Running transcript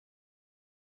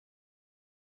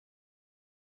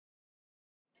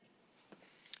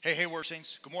Hey, Warrior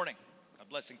Saints. Good morning. God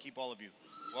bless and keep all of you.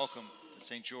 Welcome to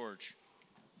St. George.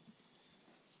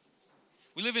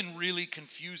 We live in really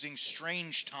confusing,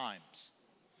 strange times.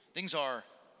 Things are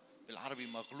بالعربي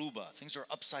مغلوبة. Things are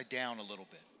upside down a little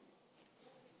bit.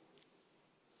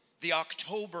 The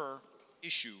October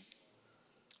issue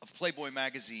of Playboy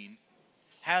magazine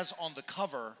has on the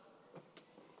cover,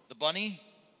 the bunny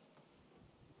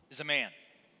is a man.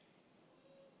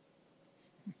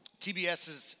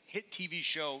 TBS's hit TV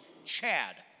show,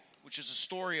 Chad, which is a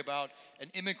story about an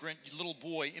immigrant little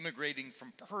boy immigrating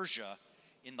from Persia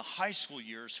in the high school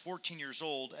years, 14 years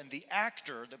old, and the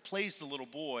actor that plays the little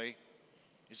boy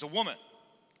is a woman.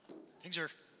 Things are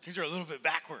a little bit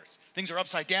backwards. Things are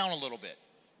upside down a little bit,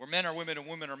 where men are women and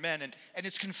women are men, and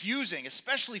it's confusing,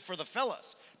 especially for the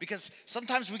fellas, because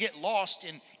sometimes we get lost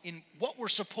in what we're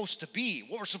supposed to be,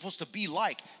 what we're supposed to be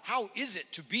like. How is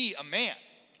it to be a man?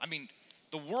 I mean,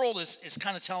 the world is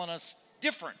kind of telling us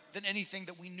different than anything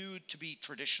that we knew to be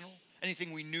traditional,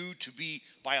 anything we knew to be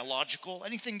biological,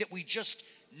 anything that we just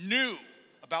knew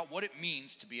about what it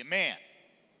means to be a man.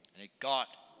 And it got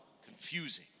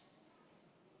confusing.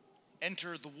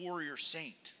 Enter the warrior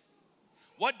saint.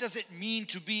 What does it mean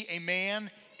to be a man,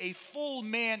 a full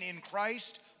man in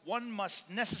Christ? One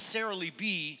must necessarily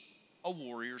be a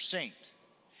warrior saint.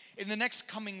 In the next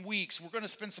coming weeks, we're going to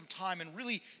spend some time and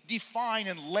really define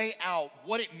and lay out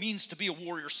what it means to be a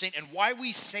warrior saint and why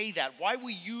we say that, why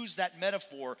we use that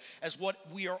metaphor as what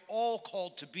we are all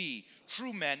called to be,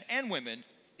 true men and women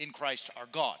in Christ our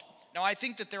God. Now, I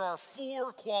think that there are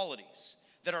 4 qualities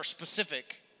that are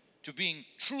specific to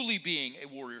truly being a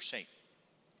warrior saint.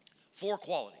 4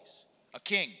 qualities: a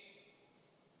king,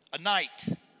 a knight,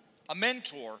 a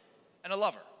mentor, and a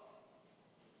lover.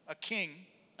 A king,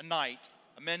 a knight,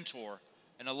 a mentor,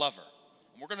 and a lover.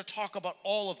 And we're going to talk about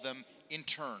all of them in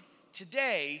turn.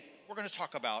 Today, we're going to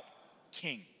talk about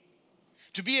king.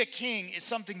 To be a king is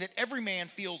something that every man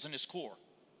feels in his core,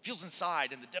 feels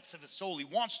inside in the depths of his soul. He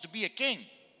wants to be a king.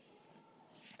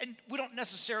 And we don't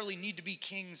necessarily need to be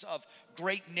kings of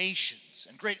great nations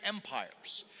and great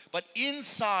empires. But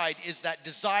inside is that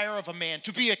desire of a man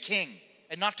to be a king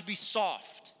and not to be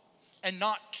soft and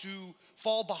not to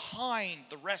fall behind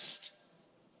the rest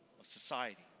of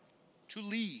society, to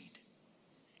lead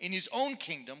in his own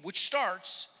kingdom, which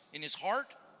starts in his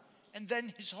heart and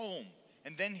then his home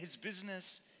and then his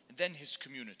business and then his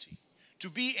community. To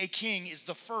be a king is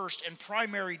the first and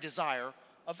primary desire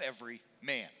of every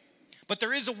man. But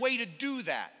there is a way to do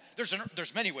that.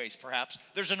 There's many ways, perhaps.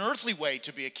 There's an earthly way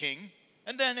to be a king,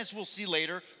 and then, as we'll see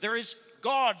later, there is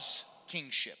God's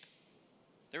kingship.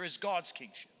 There is God's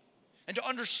kingship. And to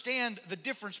understand the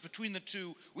difference between the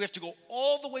two, we have to go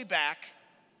all the way back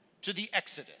to the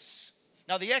Exodus.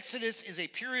 Now, the Exodus is a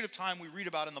period of time we read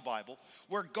about in the Bible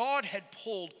where God had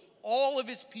pulled all of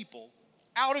his people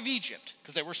out of Egypt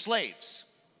because they were slaves.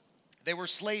 They were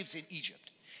slaves in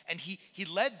Egypt. And he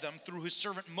led them through his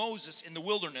servant Moses in the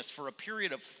wilderness for a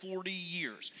period of 40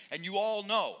 years. And you all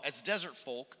know, as desert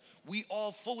folk, we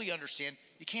all fully understand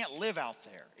you can't live out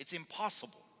there. It's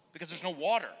impossible because there's no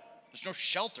water, there's no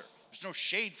shelter, there's no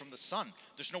shade from the sun,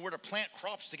 there's nowhere to plant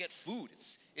crops to get food.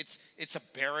 It's a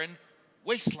barren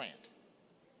wasteland.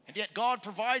 And yet God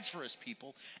provides for his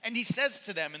people. And he says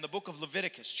to them in the book of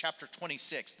Leviticus, chapter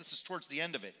 26, this is towards the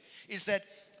end of it, is that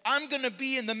I'm going to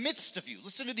be in the midst of you.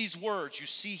 Listen to these words you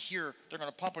see here. They're going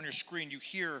to pop on your screen. You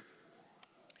hear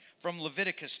from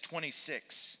Leviticus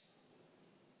 26.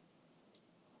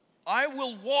 I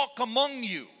will walk among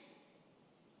you,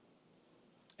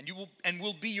 and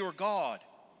will be your God,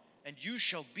 and you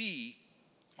shall be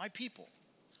my people.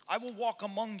 I will walk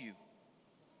among you,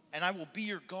 and I will be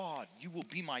your God. You will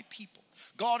be my people.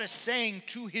 God is saying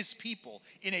to his people,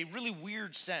 in a really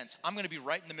weird sense, I'm going to be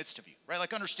right in the midst of you. Right?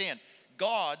 Like, understand,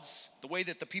 gods, the way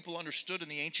that the people understood in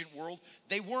the ancient world,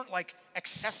 they weren't like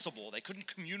accessible. They couldn't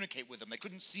communicate with them. They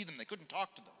couldn't see them. They couldn't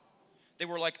talk to them. They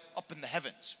were like up in the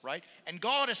heavens, right? And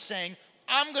God is saying,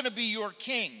 I'm going to be your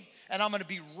king, and I'm going to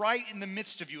be right in the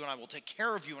midst of you, and I will take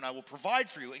care of you, and I will provide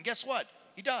for you. And guess what?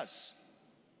 He does.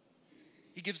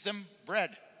 He gives them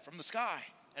bread from the sky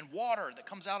and water that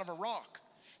comes out of a rock.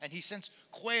 And he sends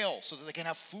quail so that they can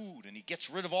have food, and he gets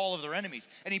rid of all of their enemies.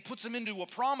 And he puts them into a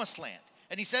promised land.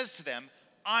 And he says to them,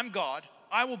 I'm God,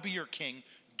 I will be your king.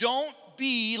 Don't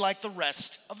be like the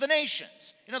rest of the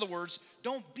nations. In other words,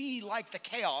 don't be like the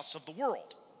chaos of the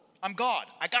world. I'm God,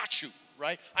 I got you,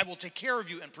 right? I will take care of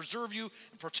you and preserve you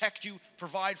and protect you,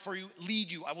 provide for you,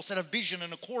 lead you. I will set a vision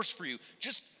and a course for you.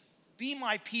 Just be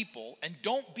my people and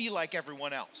don't be like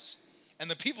everyone else. And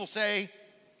the people say,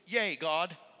 yay,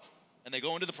 God. And they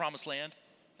go into the promised land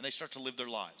and they start to live their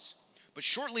lives. But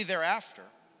shortly thereafter,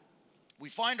 we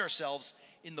find ourselves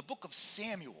in the book of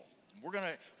Samuel. We're going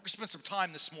to spend some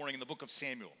time this morning in the book of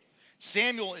Samuel.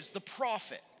 Samuel is the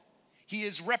prophet. He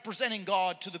is representing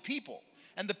God to the people.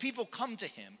 And the people come to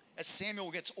him as Samuel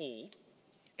gets old.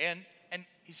 And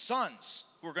his sons,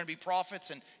 who are going to be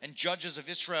prophets and judges of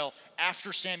Israel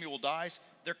after Samuel dies,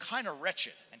 they're kind of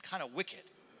wretched and kind of wicked.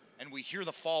 And we hear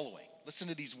the following. Listen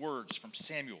to these words from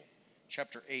Samuel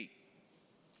chapter 8.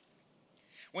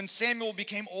 When Samuel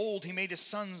became old, he made his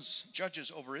sons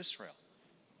judges over Israel.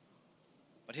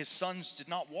 But his sons did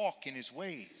not walk in his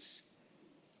ways.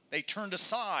 They turned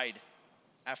aside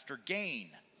after gain.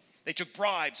 They took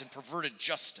bribes and perverted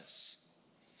justice.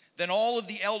 Then all of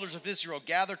the elders of Israel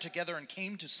gathered together and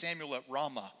came to Samuel at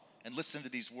Ramah, and listened to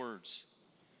these words.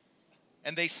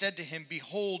 And they said to him,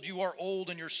 "Behold, you are old,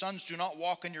 and your sons do not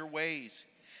walk in your ways.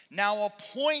 Now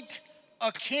appoint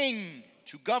a king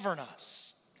to govern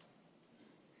us,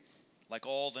 like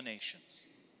all the nations."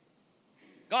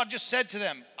 God just said to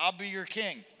them, "I'll be your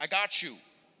king. I got you.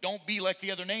 Don't be like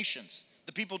the other nations."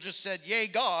 The people just said, "Yay,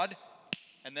 God."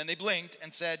 And then they blinked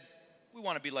and said, "We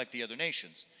want to be like the other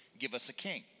nations. Give us a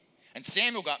king." And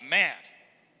Samuel got mad.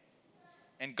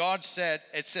 And God said,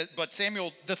 but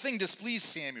Samuel, the thing displeased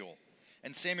Samuel.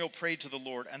 And Samuel prayed to the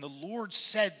Lord. And the Lord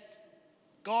said,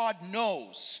 God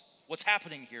knows what's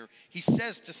happening here. He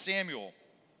says to Samuel,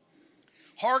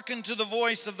 "Hearken to the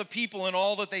voice of the people in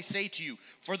all that they say to you,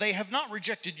 for they have not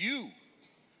rejected you,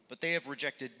 but they have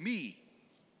rejected me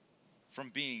from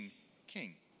being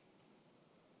king."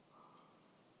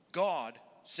 God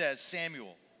says,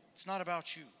 "Samuel, it's not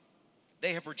about you.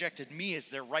 They have rejected me as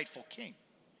their rightful king.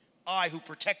 I who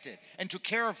protected and took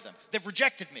care of them. They've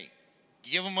rejected me.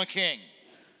 Give them a king.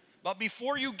 But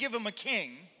before you give them a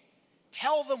king,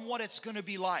 tell them what it's going to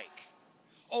be like.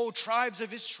 Oh, tribes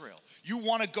of Israel, you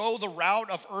want to go the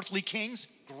route of earthly kings?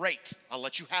 Great, I'll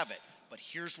let you have it. But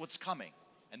here's what's coming."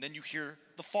 And then you hear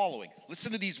the following.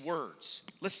 Listen to these words.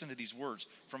 Listen to these words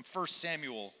from 1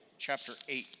 Samuel chapter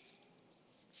 8.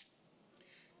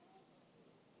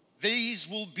 "These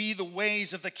will be the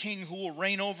ways of the king who will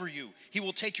reign over you. He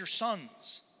will take your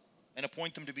sons and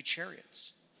appoint them to be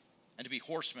chariots and to be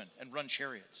horsemen and run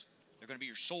chariots. They're going to be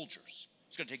your soldiers.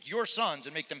 He's going to take your sons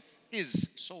and make them his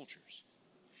soldiers.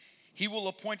 He will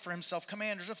appoint for himself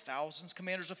commanders of thousands,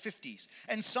 commanders of 50s,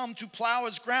 and some to plow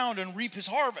his ground and reap his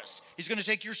harvest. He's going to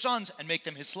take your sons and make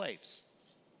them his slaves.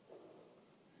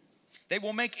 They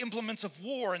will make implements of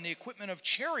war and the equipment of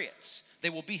chariots.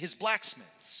 They will be his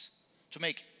blacksmiths to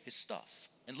make his stuff."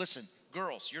 And listen,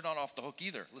 girls, you're not off the hook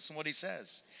either. Listen what he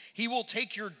says. "He will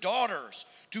take your daughters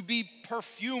to be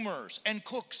perfumers and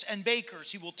cooks and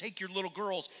bakers. He will take your little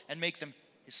girls and make them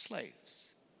his slaves.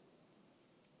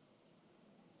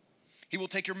 He will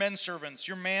take your men servants,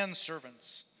 your man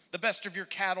servants, the best of your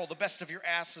cattle, the best of your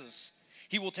asses.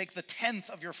 He will take the 10th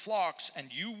of your flocks,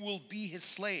 and you will be his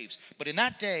slaves. But in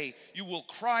that day you will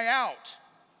cry out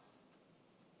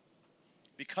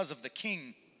because of the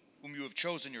king whom you have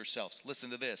chosen yourselves."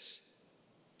 Listen to this.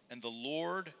 "And the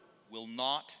Lord will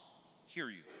not hear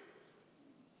you."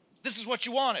 This is what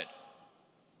you wanted.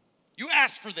 You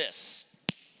asked for this.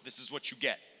 This is what you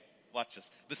get. Watch this.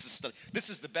 This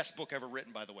is the best book ever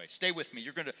written, by the way. Stay with me.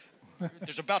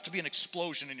 There's about to be an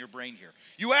explosion in your brain here.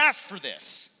 You asked for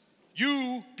this.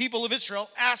 You, people of Israel,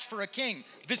 asked for a king.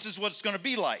 This is what it's going to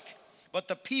be like. But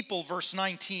the people, verse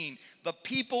 19, the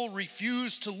people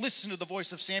refused to listen to the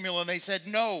voice of Samuel, and they said,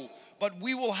 "No, but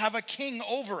we will have a king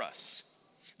over us,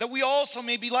 that we also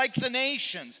may be like the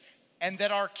nations, and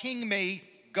that our king may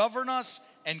govern us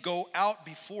and go out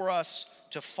before us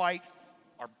to fight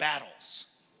our battles."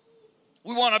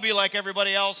 We want to be like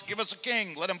everybody else. Give us a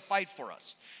king. Let him fight for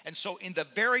us. And so in the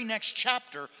very next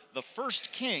chapter, the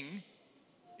first king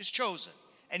is chosen,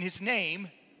 and his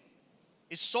name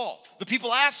is Saul. The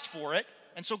people asked for it,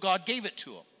 and so God gave it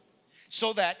to him.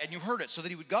 So that, and you heard it, so that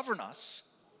he would govern us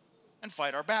and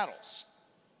fight our battles.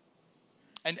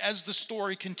 And as the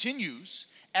story continues,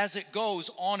 as it goes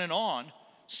on and on,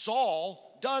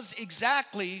 Saul does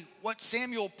exactly what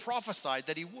Samuel prophesied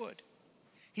that he would.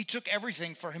 He took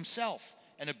everything for himself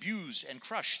and abused and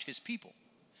crushed his people.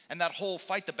 And that whole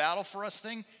fight the battle for us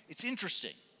thing, it's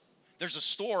interesting. There's a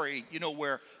story,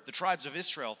 where the tribes of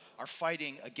Israel are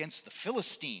fighting against the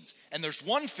Philistines. And there's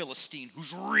one Philistine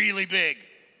who's really big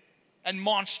and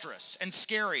monstrous and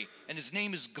scary. And his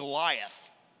name is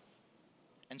Goliath.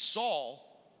 And Saul,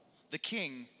 the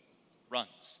king,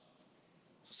 runs.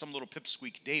 So some little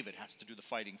pipsqueak David has to do the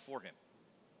fighting for him.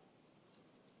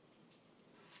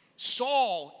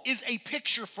 Saul is a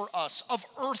picture for us of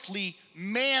earthly,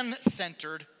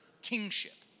 man-centered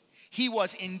kingship. He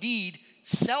was indeed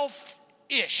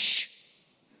selfish.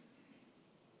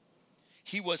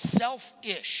 He was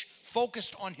selfish,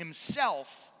 focused on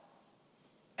himself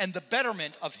and the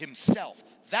betterment of himself.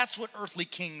 That's what earthly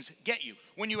kings get you.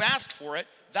 When you ask for it,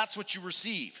 that's what you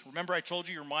receive. Remember I told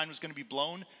you your mind was going to be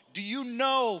blown? Do you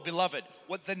know, beloved,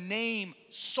 what the name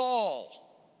Saul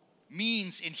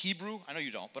means in Hebrew? I know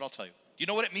you don't, but I'll tell you. Do you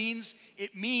know what it means?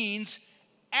 It means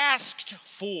asked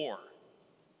for.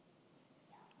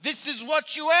 This is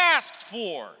what you asked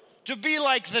for, to be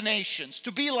like the nations,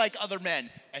 to be like other men,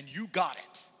 and you got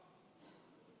it.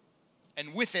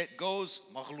 And with it goes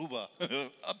Maghluba,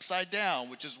 upside down,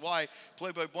 which is why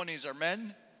Playboy bunnies are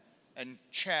men and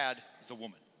Chad is a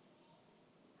woman.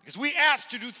 Because we ask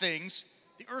to do things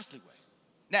the earthly way.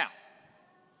 Now,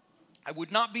 I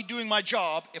would not be doing my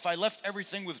job if I left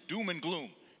everything with doom and gloom,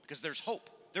 because there's hope.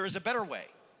 There is a better way.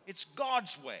 It's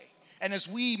God's way. And as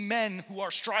we men who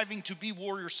are striving to be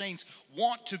warrior saints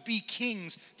want to be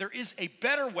kings, there is a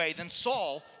better way than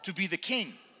Saul to be the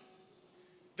king.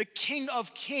 The King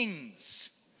of Kings,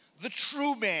 the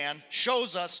true man,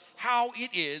 shows us how it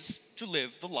is to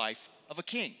live the life of a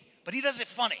king. But he does it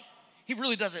funny. He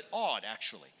really does it odd,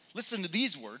 actually. Listen to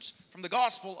these words from the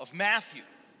Gospel of Matthew.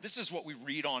 This is what we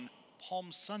read on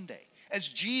Palm Sunday. As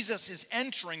Jesus is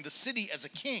entering the city as a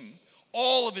king,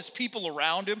 all of his people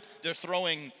around him, they're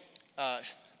throwing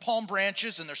palm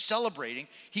branches and they're celebrating.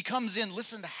 He comes in,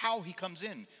 listen to how he comes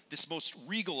in, this most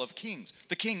regal of kings,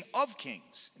 the King of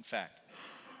Kings, in fact.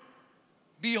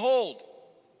 Behold,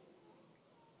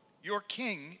 your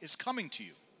king is coming to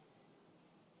you.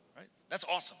 Right? That's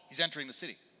awesome. He's entering the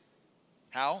city.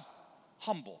 How?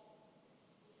 Humble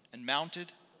and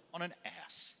mounted on an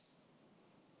ass.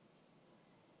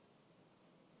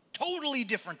 Totally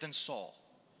different than Saul.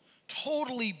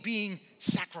 Totally being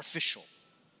sacrificial.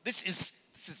 This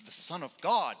is the Son of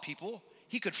God, people.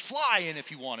 He could fly in if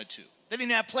he wanted to. They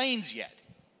didn't have planes yet.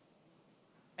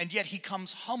 And yet he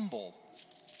comes humble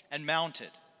and mounted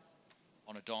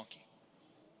on a donkey.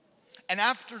 And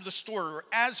after the story, or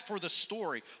as for the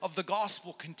story of the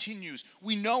gospel continues,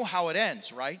 we know how it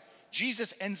ends, right?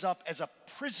 Jesus ends up as a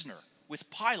prisoner with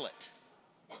Pilate.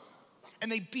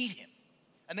 And they beat him,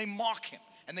 and they mock him,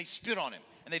 and they spit on him,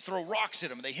 and they throw rocks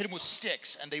at him, and they hit him with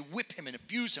sticks, and they whip him and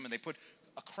abuse him, and they put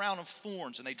a crown of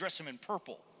thorns, and they dress him in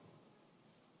purple.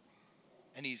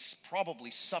 And he's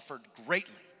probably suffered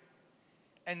greatly.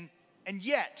 And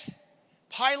yet,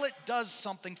 Pilate does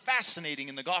something fascinating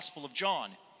in the Gospel of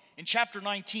John. In chapter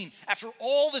 19, after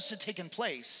all this had taken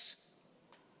place,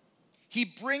 he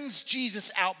brings Jesus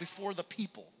out before the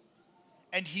people,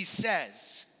 and he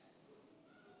says,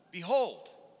 behold,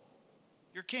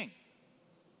 your king.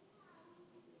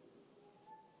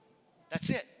 That's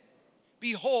it.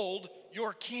 Behold,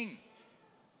 your king.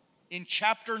 In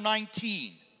chapter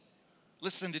 19,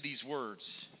 listen to these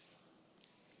words.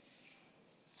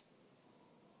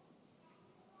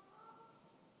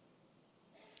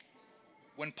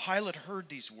 When Pilate heard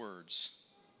these words,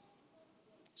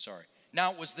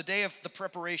 now it was the day of the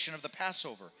preparation of the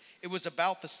Passover. It was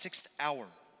about the 6th hour.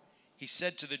 He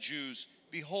said to the Jews,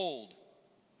 behold,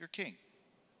 your king.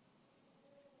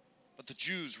 But the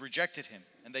Jews rejected him,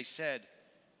 and they said,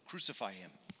 crucify him,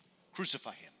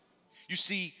 crucify him. You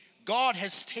see, God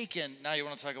has taken, now you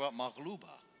want to talk about Maghluba,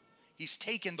 he's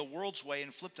taken the world's way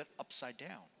and flipped it upside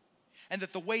down. And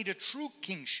that the way to true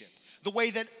kingship, the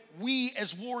way that we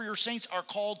as warrior saints are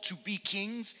called to be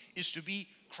kings, is to be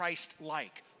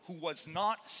Christ-like, who was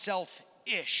not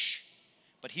selfish,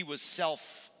 but he was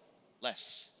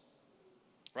selfless,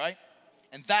 right?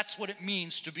 And that's what it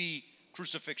means to be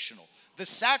crucifixional. The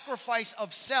sacrifice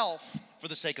of self for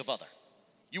the sake of other.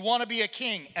 You want to be a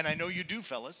king, and I know you do,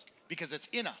 fellas, because it's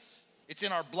in us. It's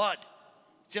in our blood.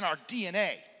 It's in our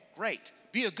DNA. Great.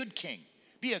 Be a good king.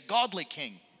 Be a godly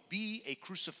king. Be a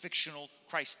crucifixional,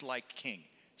 Christ-like king,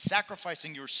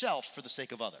 sacrificing yourself for the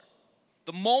sake of other.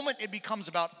 The moment it becomes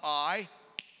about I,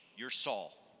 you're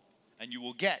Saul, and you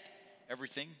will get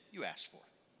everything you asked for.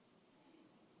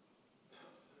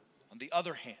 On the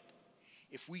other hand,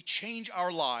 if we change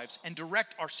our lives and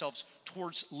direct ourselves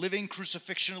towards living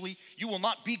crucifixionally, you will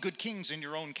not be good kings in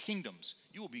your own kingdoms.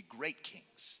 You will be great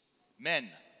kings, men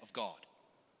of God.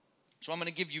 So I'm going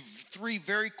to give you three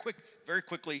very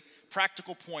quickly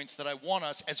practical points that I want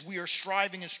us, as we are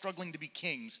striving and struggling to be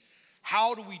kings,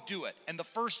 how do we do it? And the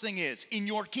first thing is, in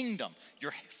your kingdom,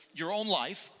 your own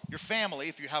life, your family,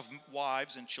 if you have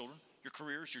wives and children, your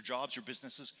careers, your jobs, your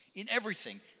businesses, in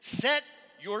everything, set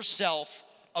yourself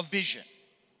a vision.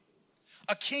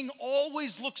 A king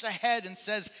always looks ahead and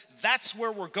says, that's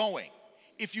where we're going.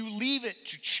 If you leave it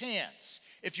to chance,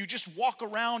 if you just walk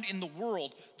around in the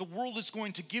world is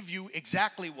going to give you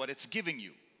exactly what it's giving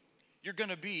you. You're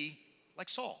going to be like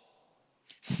Saul.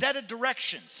 Set a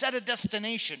direction, set a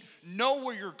destination, know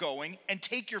where you're going, and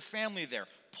take your family there.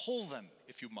 Pull them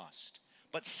if you must.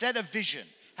 But set a vision,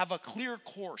 have a clear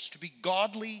course to be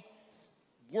godly,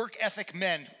 work ethic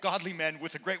men, godly men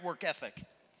with a great work ethic,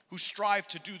 who strive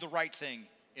to do the right thing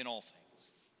in all things.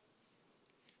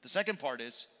 The second part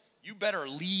is, you better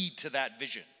lead to that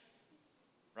vision,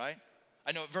 right?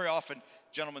 I know very often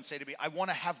gentlemen say to me, I want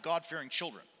to have God-fearing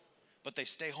children, but they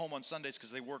stay home on Sundays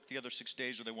because they work the other 6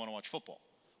 days or they want to watch football.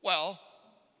 Well,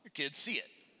 your kids see it.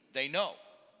 They know.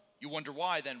 You wonder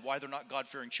why then, why they're not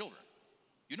God-fearing children.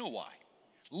 You know why.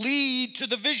 Lead to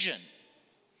the vision.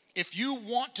 If you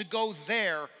want to go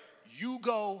there, you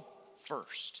go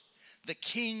first. The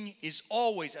king is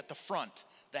always at the front,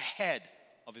 the head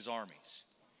of his armies.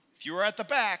 If you are at the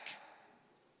back,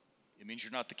 it means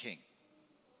you're not the king.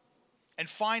 And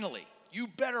finally, you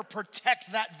better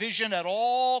protect that vision at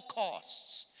all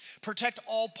costs. Protect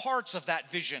all parts of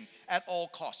that vision at all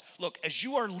costs. Look, as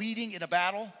you are leading in a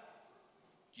battle,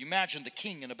 you imagine the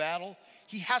king in a battle,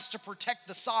 he has to protect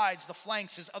the sides, the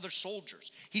flanks, his other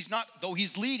soldiers. Though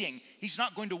he's leading, he's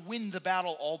not going to win the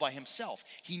battle all by himself.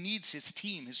 He needs his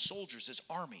team, his soldiers, his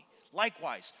army.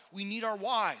 Likewise, we need our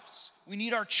wives, we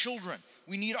need our children,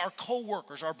 we need our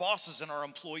co-workers, our bosses, and our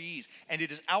employees. And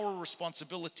it is our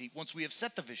responsibility, once we have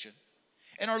set the vision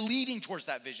and are leading towards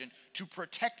that vision, to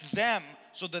protect them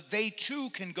so that they too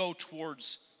can go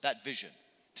towards that vision.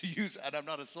 To use, and I'm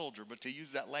not a soldier, but to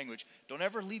use that language, don't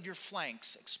ever leave your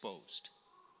flanks exposed.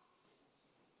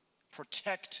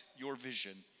 Protect your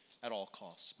vision at all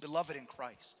costs. Beloved in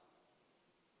Christ,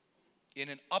 in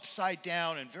an upside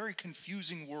down and very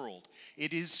confusing world,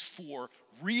 it is for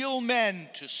real men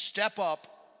to step up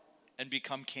and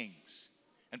become kings.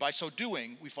 And by so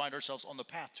doing, we find ourselves on the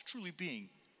path to truly being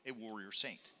a warrior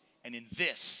saint. And in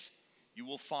this, you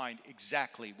will find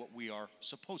exactly what we are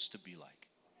supposed to be like.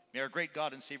 May our great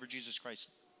God and Savior Jesus Christ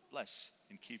bless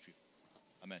and keep you.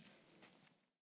 Amen.